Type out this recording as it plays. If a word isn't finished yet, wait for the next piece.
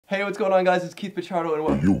Hey, what's going on, guys? It's Keith Pichardo and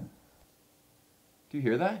what? Hey, you. Do you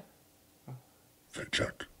hear that? Fit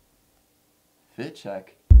check. Fit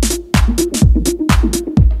check.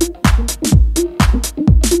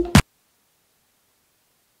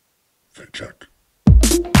 Fit check.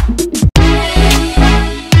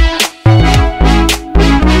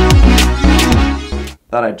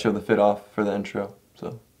 Thought I'd show the fit off for the intro,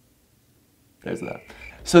 so there's that.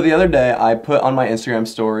 So the other day, I put on my Instagram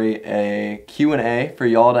story a Q&A for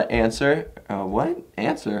y'all to answer. What?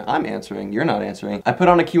 Answer? I'm answering. You're not answering. I put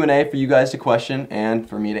on a Q&A for you guys to question and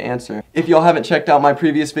for me to answer. If y'all haven't checked out my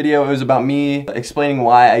previous video, it was about me explaining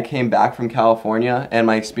why I came back from California and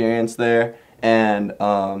my experience there. And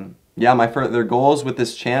yeah, my further goals with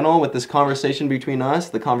this channel, with this conversation between us.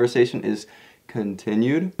 The conversation is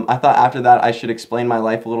continued. I thought after that I should explain my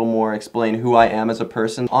life a little more, explain who I am as a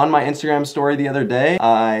person. On my Instagram story the other day,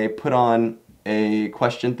 I put on a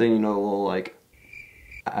question thing, you know, the little like,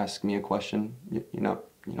 ask me a question, you know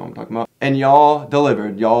what I'm talking about. And y'all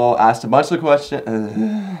delivered. Y'all asked a bunch of questions.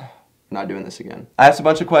 Not doing this again. I asked a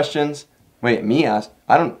bunch of questions. Wait, me asked?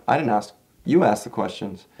 I didn't ask. You asked the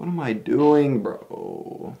questions. What am I doing,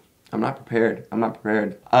 bro? I'm not prepared. I'm not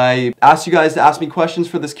prepared. I asked you guys to ask me questions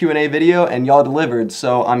for this Q&A video and y'all delivered.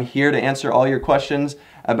 So I'm here to answer all your questions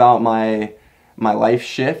about my life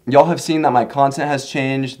shift. Y'all have seen that my content has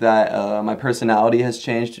changed, that my personality has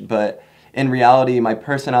changed, but in reality, my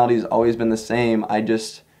personality has always been the same. I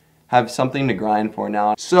just have something to grind for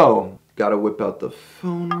now. So, gotta whip out the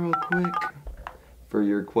phone real quick for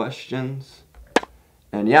your questions.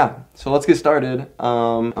 And yeah, so let's get started.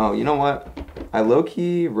 Oh, you know what? I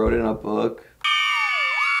low-key wrote it in a book.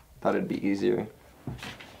 Thought it'd be easier.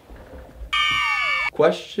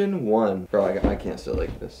 Question 1. Bro, I can't sit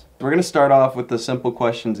like this. We're gonna start off with the simple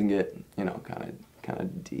questions and get, you know, kind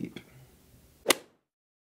of deep.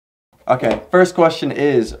 Okay, first question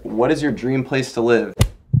is, what is your dream place to live?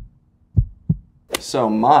 So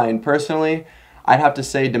mine, personally, I'd have to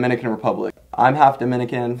say Dominican Republic. I'm half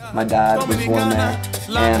Dominican, my dad was born there,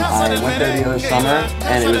 and I went there the other summer,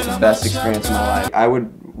 and it was the best experience of my life. I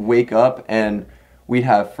would wake up and we'd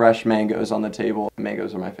have fresh mangoes on the table.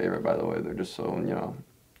 Mangoes are my favorite, by the way. They're just so, you know,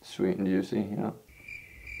 sweet and juicy, you know.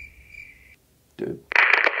 Dude.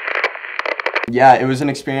 Yeah, it was an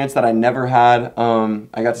experience that I never had.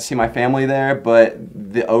 I got to see my family there, but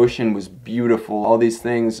the ocean was beautiful. All these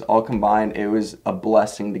things all combined, it was a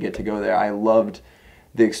blessing to get to go there. I loved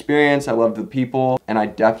the experience, I loved the people, and I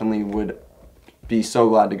definitely would be so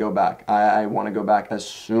glad to go back. I want to go back as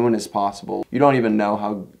soon as possible. You don't even know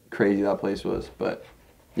how crazy that place was, but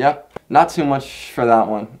yeah, not too much for that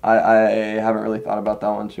one. I haven't really thought about that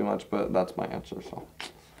one too much, but that's my answer, so.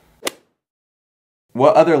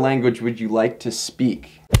 What other language would you like to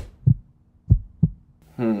speak?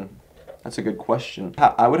 That's a good question.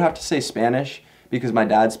 I would have to say Spanish because my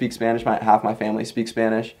dad speaks Spanish, half my family speaks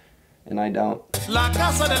Spanish, and I don't.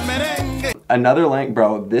 Another language,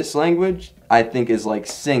 bro, this language I think is like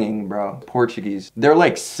singing, bro. Portuguese. They're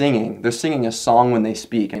like singing. They're singing a song when they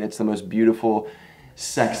speak, and it's the most beautiful,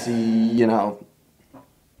 sexy, you know,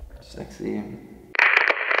 sexy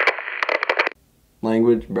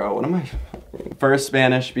language, bro. What am I? First,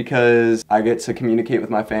 Spanish, because I get to communicate with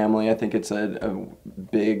my family. I think it's a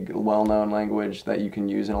big, well-known language that you can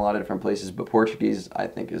use in a lot of different places, but Portuguese, I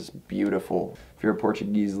think, is beautiful. If you're a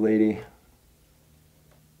Portuguese lady,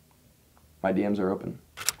 my DMs are open.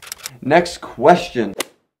 Next question.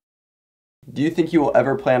 Do you think you will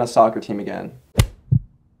ever play on a soccer team again?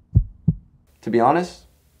 To be honest,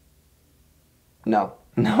 no.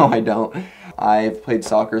 No, I don't. I've played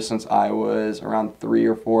soccer since I was around 3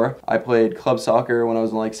 or 4. I played club soccer when I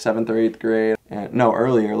was in like 7th or 8th grade. And, no,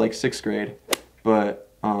 earlier, like 6th grade.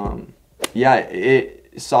 But, yeah,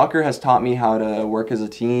 soccer has taught me how to work as a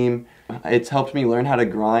team. It's helped me learn how to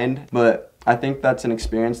grind. But I think that's an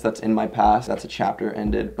experience that's in my past. That's a chapter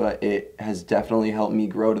ended. But it has definitely helped me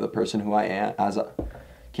grow to the person who I am as a...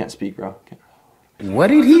 Can't speak, bro. What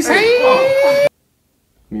did he say?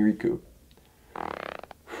 Miriku.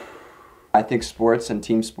 I think sports and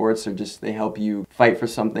team sports are just, they help you fight for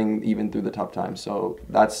something even through the tough times. So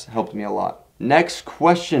that's helped me a lot. Next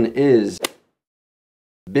question is,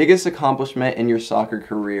 biggest accomplishment in your soccer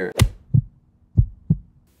career?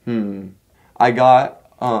 I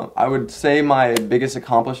would say my biggest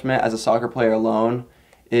accomplishment as a soccer player alone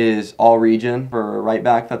is all region for right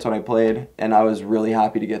back. That's what I played, and I was really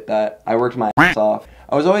happy to get that. I worked my ass off.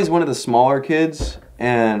 I was always one of the smaller kids,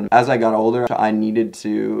 and as I got older, I needed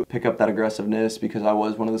to pick up that aggressiveness because I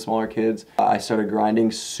was one of the smaller kids. I started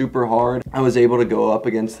grinding super hard. I was able to go up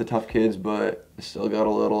against the tough kids, but I still got a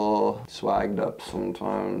little swagged up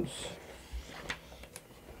sometimes.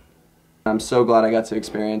 I'm so glad I got to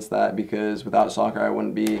experience that, because without soccer I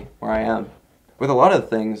wouldn't be where I am. With a lot of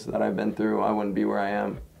things that I've been through, I wouldn't be where I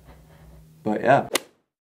am. But yeah.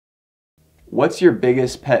 What's your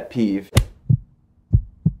biggest pet peeve?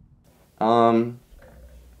 I'd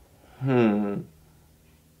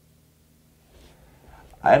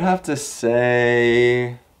have to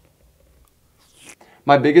say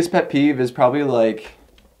my biggest pet peeve is probably like,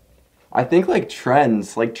 I think like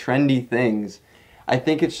trends, like trendy things. I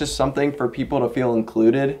think it's just something for people to feel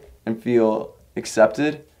included and feel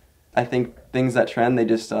accepted. I think things that trend, they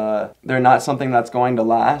just, they're not something that's going to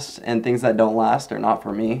last, and things that don't last are not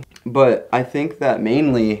for me. But I think that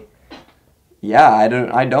mainly, yeah, I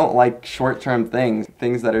don't like short-term things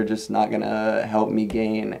that are just not gonna help me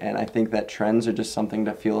gain, and I think that trends are just something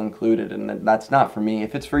to feel included, and that's not for me.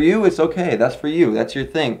 If it's for you, it's okay, that's for you, that's your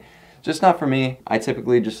thing. Just not for me. I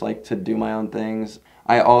typically just like to do my own things.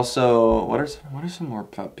 I also, what are some more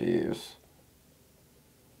pet peeves?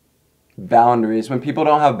 Boundaries. When people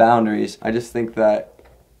don't have boundaries, I just think that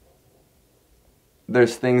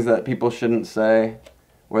there's things that people shouldn't say,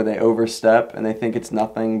 where they overstep and they think it's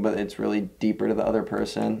nothing, but it's really deeper to the other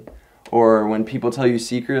person. Or when people tell you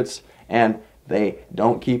secrets and they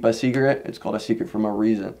don't keep a secret, it's called a secret from a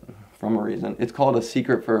reason. It's called a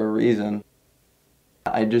secret for a reason.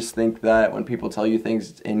 I just think that when people tell you things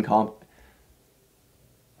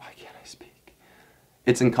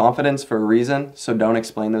it's in confidence for a reason, so don't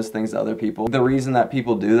explain those things to other people. The reason that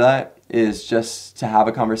people do that is just to have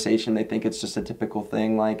a conversation. They think it's just a typical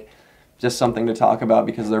thing, like just something to talk about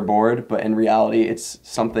because they're bored, but in reality it's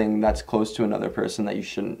something that's close to another person that you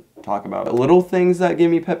shouldn't talk about. But little things that give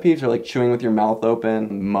me pet peeves are like chewing with your mouth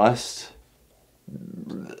open,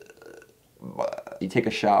 You take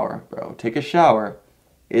a shower, bro. Take a shower.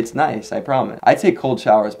 It's nice, I promise. I take cold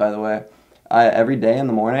showers, by the way. Every day in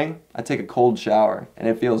the morning, I take a cold shower, and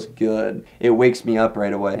it feels good. It wakes me up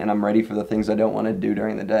right away, and I'm ready for the things I don't want to do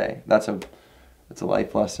during the day. That's a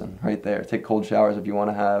life lesson right there. Take cold showers if you want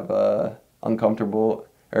to have uncomfortable,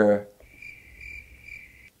 or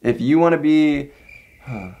if you want to be,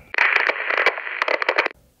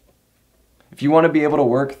 if you want to be able to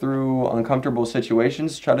work through uncomfortable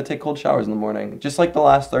situations, try to take cold showers in the morning. Just like the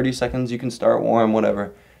last 30 seconds, you can start warm,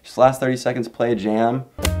 whatever. Just last 30 seconds, play a jam.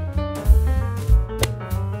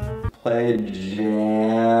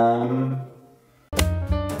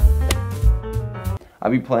 I'll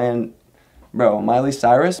be playing, bro, Miley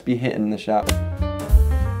Cyrus be hitting the shot.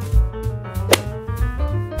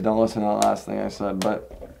 Don't listen to the last thing I said,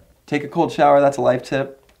 but take a cold shower, that's a life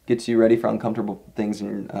tip. Gets you ready for uncomfortable things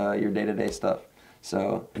in your day-to-day stuff.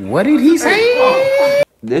 So, What did he say?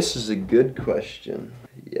 This is a good question.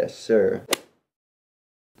 Yes, sir.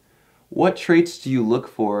 What traits do you look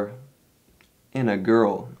for in a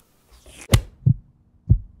girl?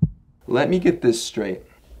 Let me get this straight.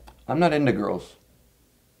 I'm not into girls.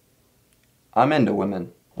 I'm into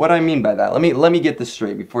women. What I mean by that, let me get this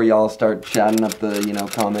straight before y'all start chatting up the,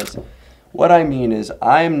 comments. What I mean is,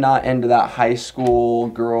 I'm not into that high school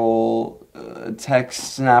girl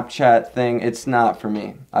text Snapchat thing. It's not for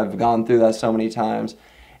me. I've gone through that so many times,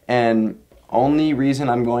 and only reason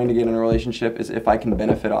I'm going to get in a relationship is if I can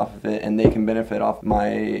benefit off of it and they can benefit off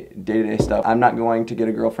my day-to-day stuff. I'm not going to get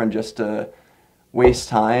a girlfriend just to waste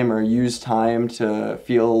time or use time to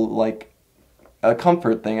feel like a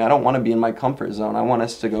comfort thing. I don't want to be in my comfort zone. I want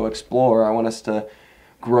us to go explore. I want us to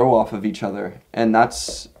grow off of each other. And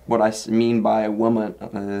that's what I mean by a woman.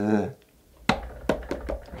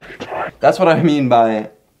 That's what I mean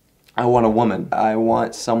by I want a woman. I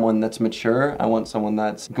want someone that's mature. I want someone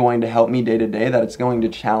that's going to help me day to day, that it's going to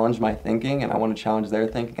challenge my thinking, and I want to challenge their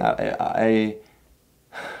thinking.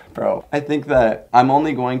 Bro, I think that I'm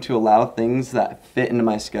only going to allow things that fit into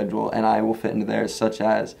my schedule, and I will fit into theirs, such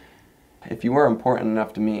as, if you are important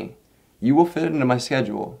enough to me, you will fit into my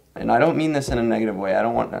schedule. And I don't mean this in a negative way. I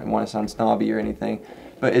don't want to sound snobby or anything,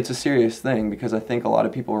 but it's a serious thing, because I think a lot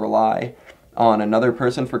of people rely on another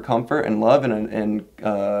person for comfort and love and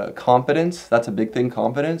confidence. That's a big thing,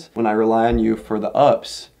 confidence. When I rely on you for the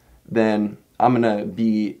ups, then I'm gonna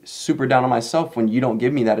be super down on myself when you don't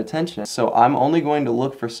give me that attention. So I'm only going to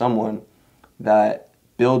look for someone that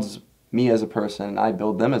builds me as a person, and I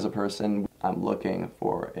build them as a person. I'm looking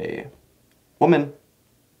for a woman.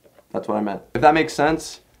 That's what I meant. If that makes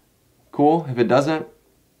sense, cool. If it doesn't,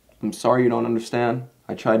 I'm sorry you don't understand.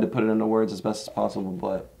 I tried to put it into words as best as possible,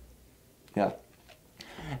 but yeah.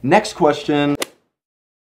 Next question.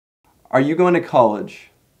 Are you going to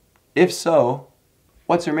college? If so,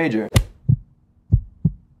 what's your major?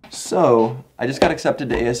 So, I just got accepted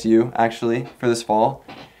to ASU, actually, for this fall,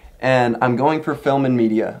 and I'm going for film and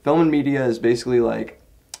media. Film and media is basically like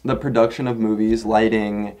The production of movies,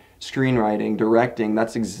 lighting, screenwriting, directing,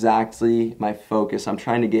 that's exactly my focus. I'm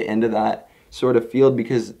trying to get into that sort of field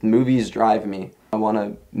because movies drive me. I want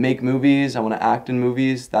to make movies, I want to act in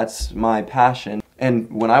movies, that's my passion.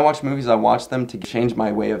 And when I watch movies, I watch them to change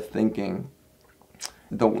my way of thinking.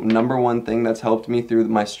 The number one thing that's helped me through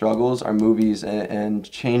my struggles are movies and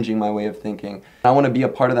changing my way of thinking. I want to be a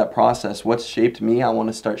part of that process. What's shaped me, I want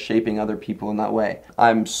to start shaping other people in that way.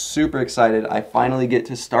 I'm super excited. I finally get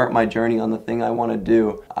to start my journey on the thing I want to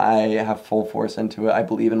do. I have full force into it. I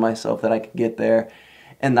believe in myself that I can get there.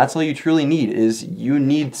 And that's all you truly need, is you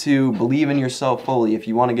need to believe in yourself fully if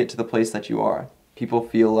you want to get to the place that you are. People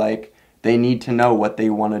feel like they need to know what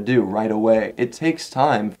they want to do right away. It takes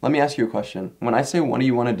time. Let me ask you a question. When I say, what do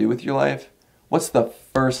you want to do with your life? What's the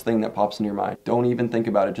first thing that pops in your mind? Don't even think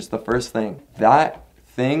about it, just the first thing. That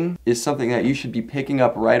thing is something that you should be picking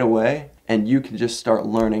up right away, and you can just start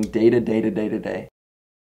learning day to day to day to day.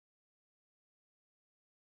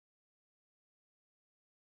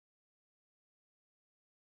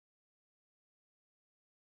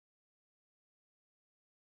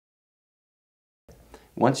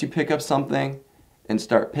 Once you pick up something and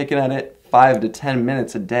start picking at it 5 to 10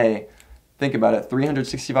 minutes a day, think about it,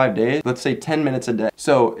 365 days, let's say 10 minutes a day.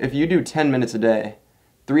 So if you do 10 minutes a day,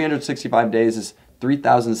 365 days is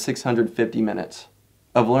 3,650 minutes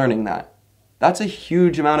of learning that. That's a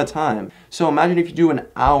huge amount of time. So imagine if you do an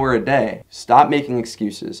hour a day. Stop making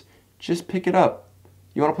excuses. Just pick it up.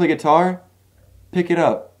 You want to play guitar? Pick it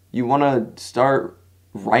up. You want to start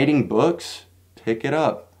writing books? Pick it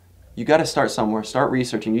up. You got to start somewhere, start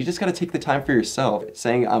researching. You just got to take the time for yourself.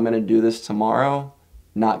 Saying I'm going to do this tomorrow,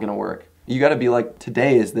 not going to work. You got to be like,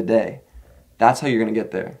 today is the day. That's how you're going to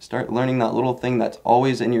get there. Start learning that little thing that's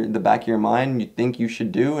always in the back of your mind, you think you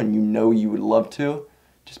should do and you know you would love to.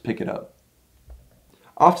 Just pick it up.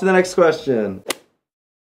 Off to the next question.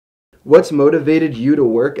 What's motivated you to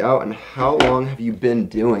work out and how long have you been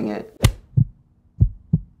doing it?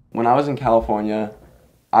 When I was in California,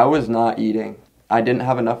 I was not eating. I didn't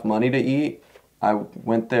have enough money to eat. I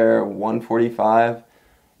went there 1:45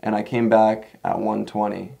 and I came back at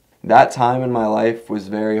 1:20. That time in my life was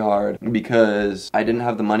very hard because I didn't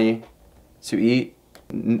have the money to eat.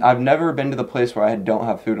 I've never been to the place where I don't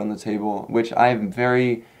have food on the table, which I'm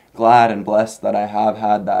very glad and blessed that I have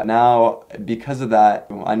had that. Now, because of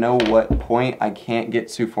that, I know what point I can't get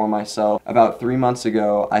to for myself. About 3 months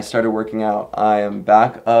ago, I started working out. I am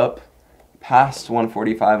back up past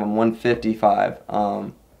 145, I'm 155.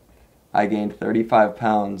 I gained 35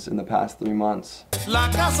 pounds in the past 3 months,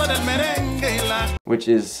 which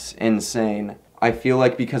is insane. I feel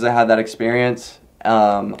like because I had that experience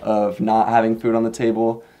of not having food on the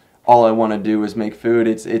table, all I want to do is make food.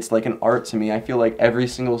 It's like an art to me. I feel like every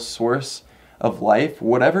single source of life,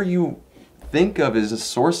 whatever you think of as a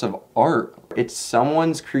source of art, it's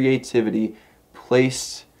someone's creativity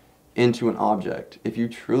placed into an object. If you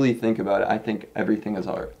truly think about it, I think everything is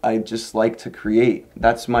art. I just like to create.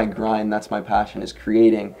 That's my grind, that's my passion, is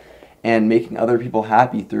creating and making other people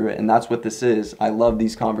happy through it. And that's what this is. I love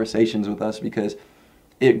these conversations with us because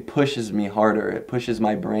it pushes me harder. It pushes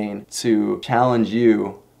my brain to challenge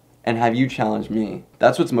you and have you challenge me.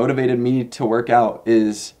 That's what's motivated me to work out,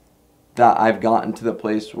 is that I've gotten to the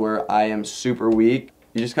place where I am super weak.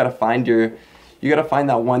 You just gotta find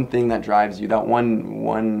that one thing that drives you, that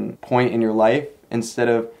one point in your life, instead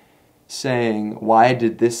of saying, why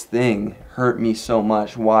did this thing hurt me so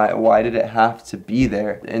much? Why did it have to be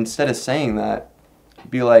there? Instead of saying that,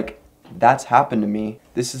 be like, that's happened to me.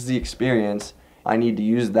 This is the experience. I need to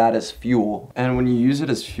use that as fuel. And when you use it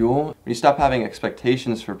as fuel, when you stop having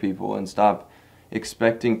expectations for people and stop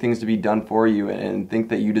expecting things to be done for you and think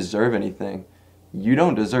that you deserve anything, you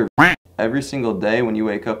don't deserve it. Every single day when you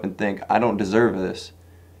wake up and think, I don't deserve this,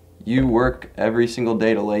 you work every single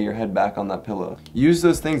day to lay your head back on that pillow. Use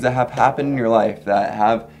those things that have happened in your life that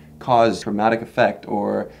have caused traumatic effect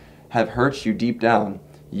or have hurt you deep down.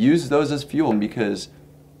 Use those as fuel, because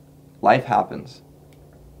life happens.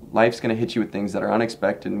 Life's going to hit you with things that are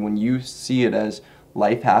unexpected, and when you see it as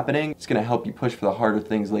life happening, it's going to help you push for the harder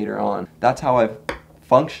things later on. That's how I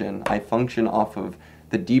function. I function off of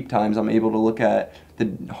the deep times. I'm able to look at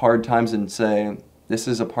the hard times and say, this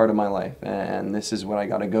is a part of my life, and this is what I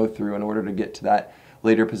got to go through in order to get to that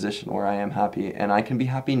later position where I am happy. And I can be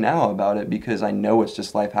happy now about it because I know it's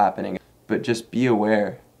just life happening. But just be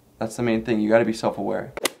aware. That's the main thing. You got to be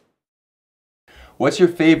self-aware. What's your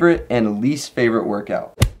favorite and least favorite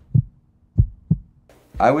workout?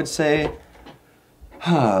 I would say,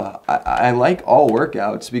 I like all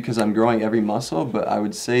workouts because I'm growing every muscle, but I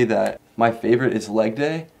would say that my favorite is leg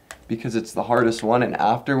day, because it's the hardest one, and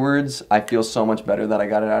afterwards I feel so much better that I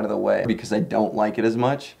got it out of the way because I don't like it as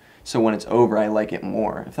much. So when it's over, I like it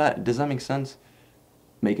more. Does that make sense?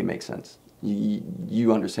 Make it make sense.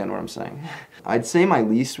 You understand what I'm saying. I'd say my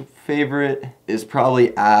least favorite is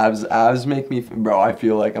probably abs. Abs make me, bro, I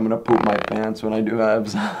feel like I'm gonna poop my pants when I do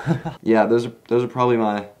abs. Yeah, those are probably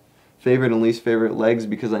my favorite and least favorite. Legs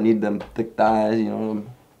because I need them thick thighs, you know,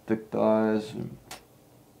 thick thighs.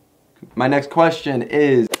 My next question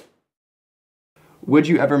is, would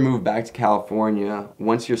you ever move back to California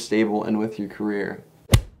once you're stable and with your career?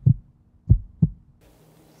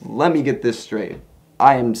 Let me get this straight.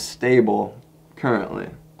 I am stable currently.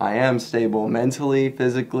 I am stable mentally,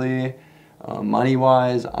 physically,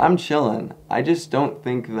 money-wise. I'm chilling. I just don't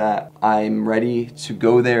think that I'm ready to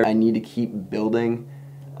go there. I need to keep building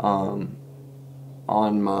on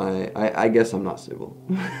my... I guess I'm not stable.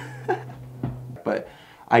 But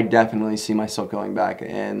I definitely see myself going back,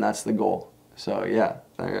 and that's the goal. So yeah,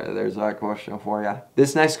 there's that question for you.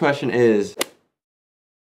 This next question is,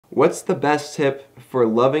 what's the best tip for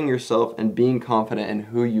loving yourself and being confident in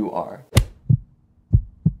who you are?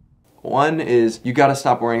 One is, you gotta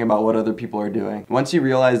stop worrying about what other people are doing. Once you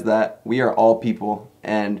realize that we are all people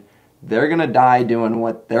and they're gonna die doing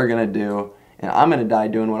what they're gonna do and I'm gonna die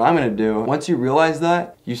doing what I'm gonna do, once you realize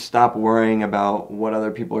that, you stop worrying about what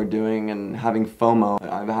other people are doing and having FOMO.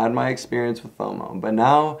 I've had my experience with FOMO, but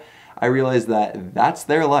now I realize that that's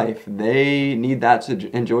their life. They need that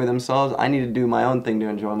to enjoy themselves. I need to do my own thing to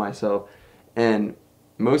enjoy myself. And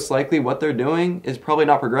most likely what they're doing is probably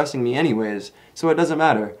not progressing me anyways. So it doesn't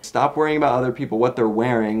matter. Stop worrying about other people, what they're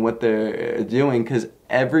wearing, what they're doing, because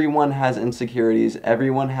everyone has insecurities.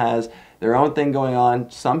 Everyone has their own thing going on.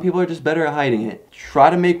 Some people are just better at hiding it. Try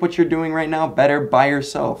to make what you're doing right now better by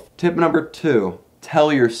yourself. Tip number 2,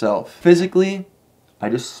 tell yourself. Physically, I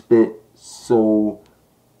just spit so...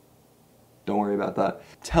 Don't worry about that.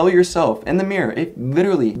 Tell yourself in the mirror.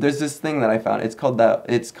 Literally, there's this thing that I found. It's called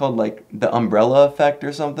like the umbrella effect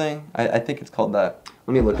or something. I think it's called that.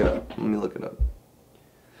 Let me look it up.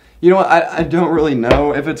 You know what? I don't really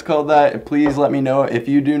know if it's called that. Please let me know if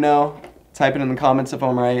you do know. Type it in the comments if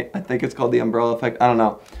I'm right. I think it's called the umbrella effect. I don't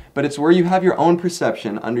know. But it's where you have your own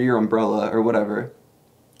perception under your umbrella or whatever.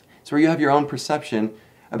 It's where you have your own perception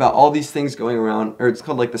about all these things going around, or it's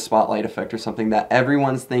called like the spotlight effect or something, that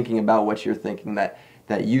everyone's thinking about what you're thinking, that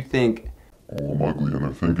you think, oh, I'm ugly, and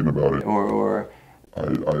they're thinking about it. Or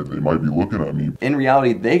they might be looking at me. In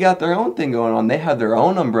reality, they got their own thing going on. They have their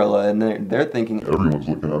own umbrella, and they're thinking, everyone's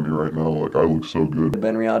looking at me right now, like I look so good. But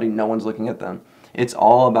in reality, no one's looking at them. It's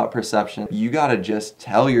all about perception. You gotta just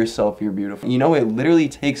tell yourself you're beautiful. You know, it literally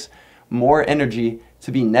takes more energy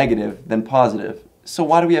to be negative than positive. So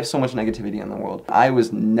why do we have so much negativity in the world? I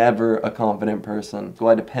was never a confident person, so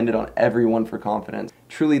I depended on everyone for confidence.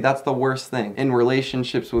 Truly, that's the worst thing. In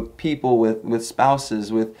relationships with people, with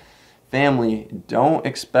spouses, with family, don't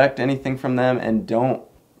expect anything from them and don't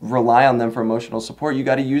rely on them for emotional support. You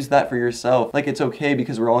gotta use that for yourself. Like, it's okay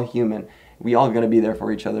because we're all human. We all gotta be there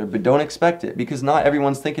for each other, but don't expect it because not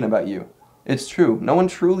everyone's thinking about you. It's true. No one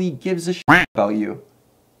truly gives a shit about you.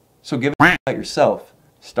 So give a shit about yourself.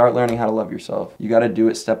 Start learning how to love yourself. You gotta do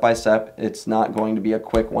it step by step. It's not going to be a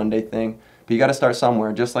quick one-day thing, but you gotta start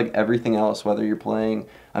somewhere, just like everything else, whether you're playing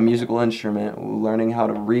a musical instrument, learning how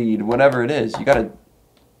to read, whatever it is, you gotta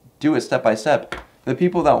do it step by step. The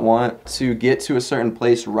people that want to get to a certain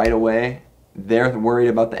place right away, they're worried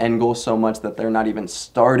about the end goal so much that they're not even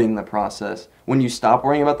starting the process. When you stop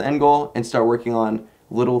worrying about the end goal and start working on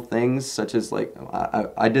little things, such as like,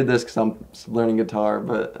 I did this because I'm learning guitar,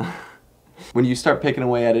 but when you start picking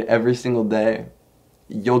away at it every single day,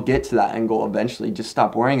 you'll get to that end goal eventually. Just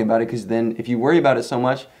stop worrying about it, because then if you worry about it so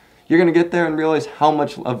much, you're gonna get there and realize how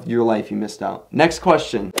much of your life you missed out. Next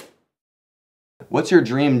question. What's your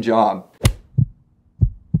dream job?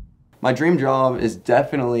 My dream job is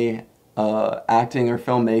definitely acting or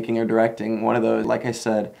filmmaking or directing, one of those. Like I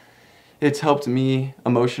said, it's helped me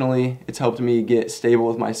emotionally, it's helped me get stable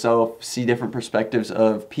with myself, see different perspectives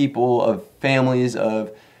of people, of families,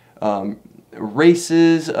 of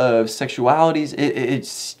races, of sexualities. It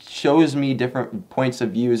shows me different points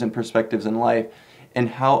of views and perspectives in life and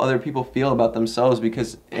how other people feel about themselves,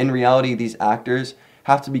 because in reality these actors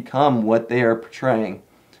have to become what they are portraying,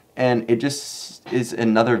 and it just is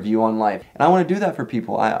another view on life. And I want to do that for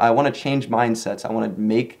people. I want to change mindsets. I want to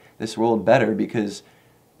make this world better, because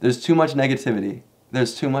there's too much negativity.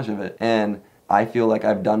 There's too much of it, and I feel like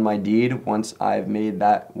I've done my deed once I've made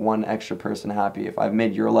that one extra person happy. If I've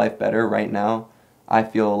made your life better right now, I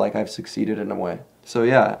feel like I've succeeded in a way. So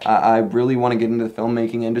yeah, I really want to get into the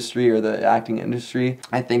filmmaking industry or the acting industry.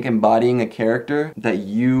 I think embodying a character that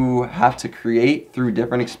you have to create through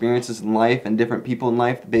different experiences in life and different people in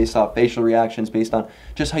life based off facial reactions, based on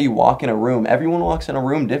just how you walk in a room. Everyone walks in a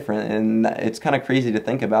room different, and it's kind of crazy to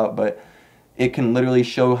think about, but it can literally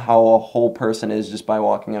show how a whole person is just by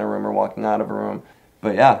walking in a room or walking out of a room.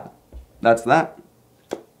 But yeah, that's that.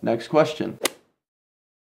 Next question.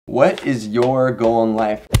 What is your goal in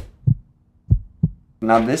life?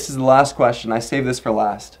 Now this is the last question. I saved this for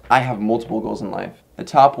last. I have multiple goals in life. The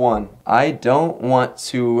top one, I don't want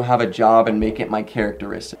to have a job and make it my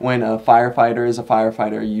characteristic. When a firefighter is a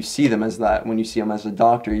firefighter, you see them as that. When you see them as a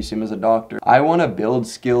doctor, you see them as a doctor. I want to build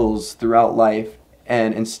skills throughout life,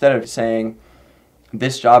 and instead of saying,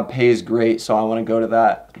 this job pays great, so I want to go to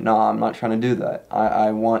that. No, I'm not trying to do that. I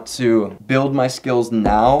want to build my skills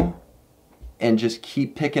now and just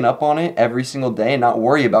keep picking up on it every single day and not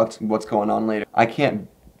worry about what's going on later. I can't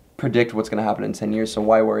predict what's gonna happen in 10 years, so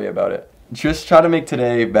why worry about it? Just try to make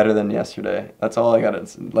today better than yesterday. That's all I gotta,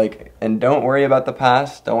 like, and don't worry about the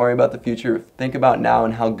past, don't worry about the future. Think about now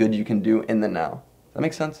and how good you can do in the now. Does that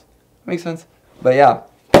make sense? Makes sense? But yeah,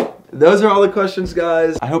 those are all the questions,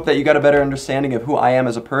 guys. I hope that you got a better understanding of who I am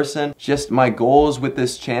as a person. Just my goals with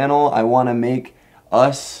this channel. I wanna make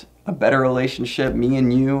us a better relationship, me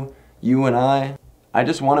and you and I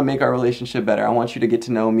just want to make our relationship better. I want you to get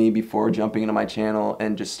to know me before jumping into my channel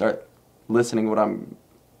and just start listening what I'm...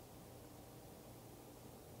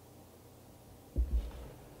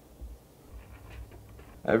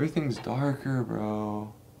 Everything's darker,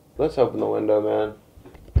 bro. Let's open the window, man.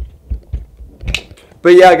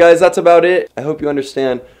 But yeah, guys, that's about it. I hope you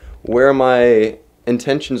understand where my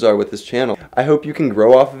intentions are with this channel. I hope you can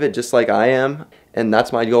grow off of it just like I am, and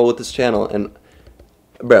that's my goal with this channel. And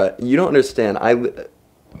bruh, you don't understand. I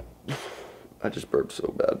just burped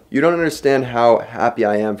so bad. You don't understand how happy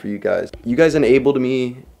I am for you guys. You guys enabled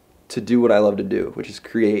me to do what I love to do, which is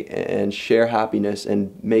create and share happiness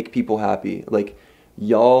and make people happy. Like,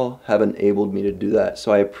 y'all have enabled me to do that,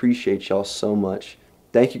 so I appreciate y'all so much.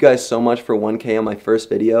 Thank you guys so much for 1K on my first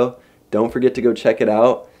video. Don't forget to go check it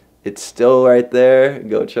out. It's still right there.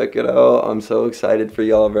 Go check it out. I'm so excited for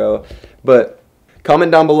y'all, bro. But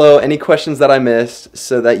comment down below any questions that I missed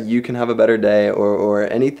so that you can have a better day,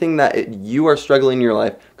 or anything that you are struggling in your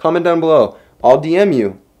life. Comment down below. I'll DM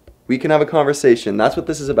you. We can have a conversation. That's what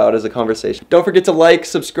this is about, is a conversation. Don't forget to like,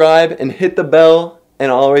 subscribe, and hit the bell.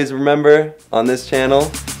 And always remember, on this channel,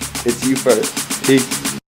 it's you first. Peace.